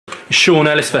Sean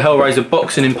Ellis for Hellraiser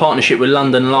Boxing in partnership with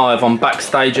London Live. I'm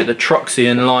backstage at the Troxy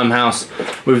in Limehouse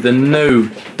with the new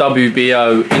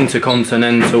WBO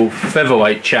Intercontinental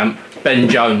Featherweight champ, Ben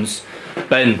Jones.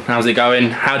 Ben, how's it going?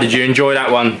 How did you enjoy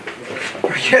that one?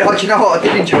 Yeah, do you know what? I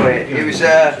did enjoy it. It was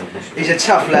he's a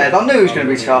tough lad. I knew he was going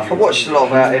to be tough. I watched a lot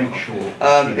about him.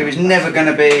 It was never going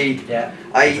to be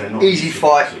an easy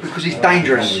fight because he's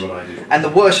dangerous. And the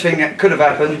worst thing that could have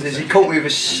happened is he caught me with a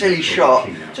silly shot.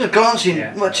 Just glancing,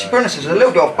 well, to be honest, it was a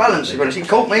little bit off balance. To be honest, he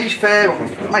caught me, he's fair,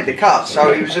 made the cut,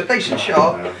 so it was a decent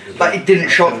shot. But it didn't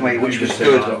shock me, which was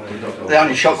good. The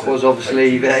only shock was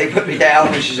obviously that he put me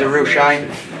down, which is a real shame,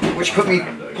 which put me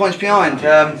points behind.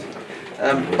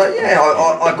 But yeah,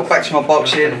 I got back to my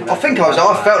boxing. I felt like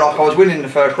I was winning the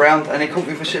first round, and he caught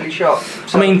me with a silly shot.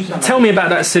 So, I mean, tell me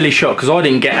about that silly shot, because I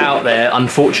didn't get out there,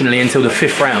 unfortunately, until the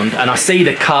 5th round, and I see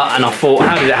the cut, and I thought,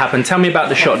 how did it happen? Tell me about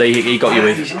the shot that he got you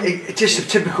with. It's just a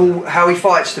typical how he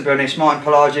fights, to be honest. Martin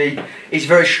Pelagi, he's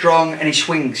very strong, and he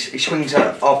swings. He swings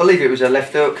at, I believe it was a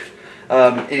left hook.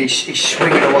 He's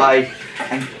swinging away,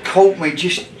 and caught me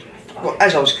just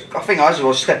as I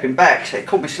was stepping back. So it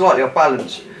caught me slightly off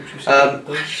balance. Don't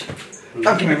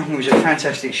get me wrong, it was a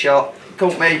fantastic shot.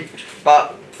 Caught me,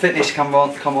 but fitness come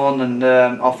on, and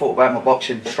I thought about my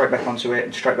boxing, straight back onto it,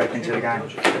 and straight back into the game.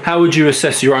 How would you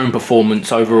assess your own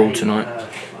performance overall tonight?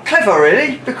 Clever,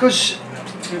 really, because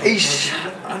he's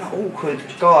an awkward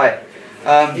guy.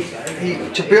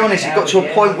 To be honest, he got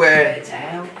to a point where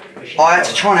I had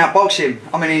to try and outbox him.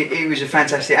 I mean, he was a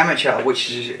fantastic amateur, which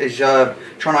is trying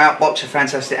to outbox a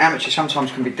fantastic amateur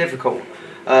sometimes can be difficult.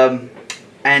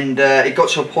 And it got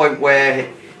to a point where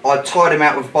I tied him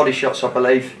out with body shots, I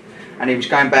believe, and he was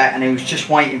going back and he was just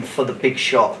waiting for the big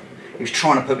shot. He was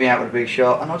trying to put me out with a big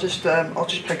shot, and I just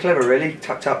played clever, really,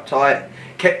 tucked up tight,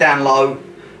 kept down low,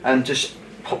 and just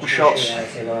popped my shots.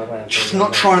 Just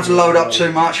not trying to load up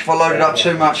too much. If I loaded up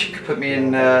too much, it could put me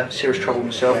in serious trouble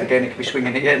myself again. It could be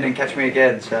swinging again and then catch me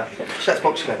again. So that's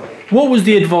box clever. What was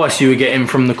the advice you were getting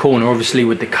from the corner? Obviously,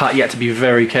 with the cut, you had to be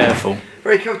very careful.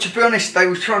 Very careful. To be honest, they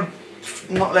were trying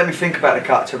not let me think about the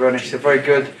cut, to be honest. They're very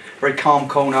good, very calm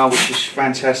corner, which is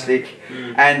fantastic,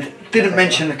 and didn't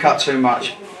mention the cut too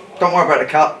much. Don't worry about the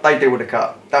cut, they deal with the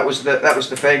cut. That was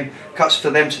the thing. Cuts for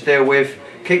them to deal with.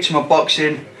 Keep to my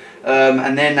boxing,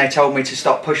 and then they told me to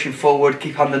stop pushing forward,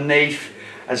 keep underneath,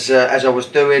 as I was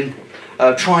doing.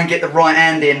 Try and get the right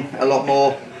hand in a lot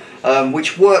more,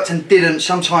 which worked and didn't.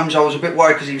 Sometimes I was a bit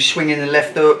worried because he was swinging the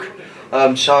left hook.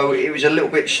 So it was a little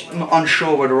bit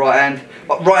unsure with the right hand,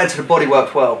 but right hand to the body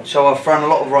worked well. So I've thrown a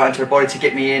lot of right hand to the body to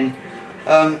get me in.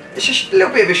 It's just a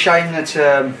little bit of a shame that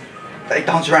he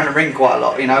danced around the ring quite a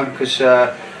lot, you know, because you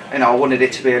know, I wanted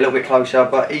it to be a little bit closer,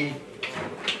 but he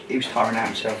was tiring out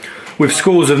himself. With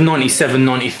scores of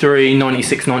 97-93,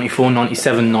 96-94,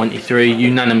 97-93,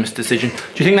 unanimous decision. Do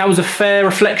you think that was a fair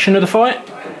reflection of the fight?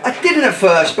 I didn't at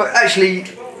first, but actually,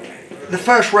 the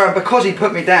first round, because he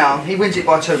put me down, he wins it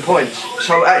by 2 points.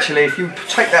 So actually, if you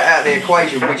take that out of the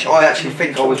equation, which I actually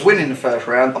think I was winning the first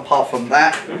round, apart from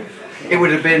that, it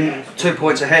would have been 2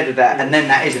 points ahead of that, and then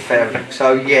that is a fair.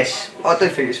 So yes, I do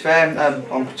think it's fair.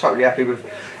 I'm totally happy with.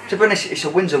 To be honest, it's a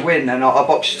win's a win, and I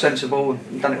boxed sensible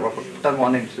and done what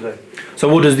I needed to do. So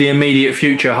what does the immediate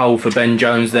future hold for Ben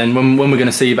Jones then? When we're going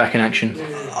to see you back in action?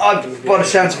 By the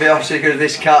sounds of it, obviously because of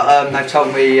this cut, they've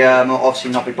told me I'll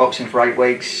obviously not be boxing for 8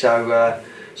 weeks, so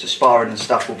sparring and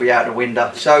stuff will be out the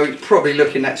window. So probably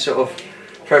looking at sort of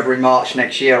February, March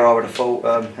next year, I would have thought,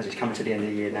 as it's coming to the end of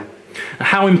the year now.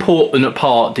 How important a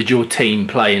part did your team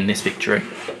play in this victory?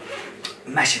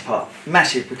 Massive part,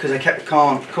 massive, because they kept the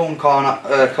corner.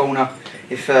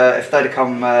 If they'd have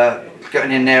come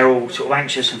getting in there all sort of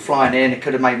anxious and flying in, it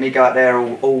could have made me go out there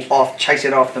all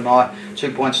chasing after my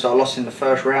 2 points that I lost in the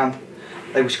first round.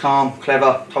 They was calm,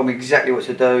 clever, told me exactly what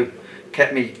to do,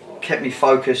 kept me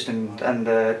focused, and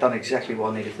done exactly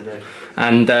what I needed to do.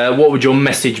 And what would your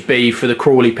message be for the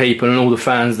Crawley people and all the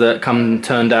fans that come and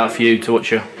turned out for you to watch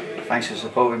you? Thanks for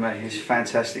supporting me. It's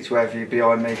fantastic to have you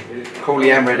behind me.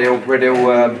 Crawley and Red Hill.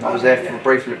 I was there for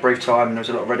a brief time, and there was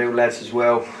a lot of Red Hill lads as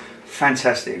well.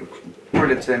 Fantastic,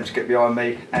 brilliant to them to get behind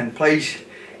me. And please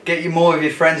get you more of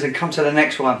your friends and come to the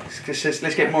next one.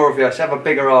 Let's get more of you. Let's have a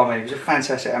bigger army. It was a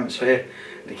fantastic atmosphere.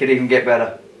 It could even get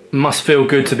better. Must feel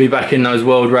good to be back in those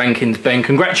world rankings, Ben.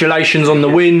 Congratulations on the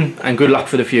win, and good luck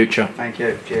for the future. Thank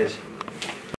you. Cheers.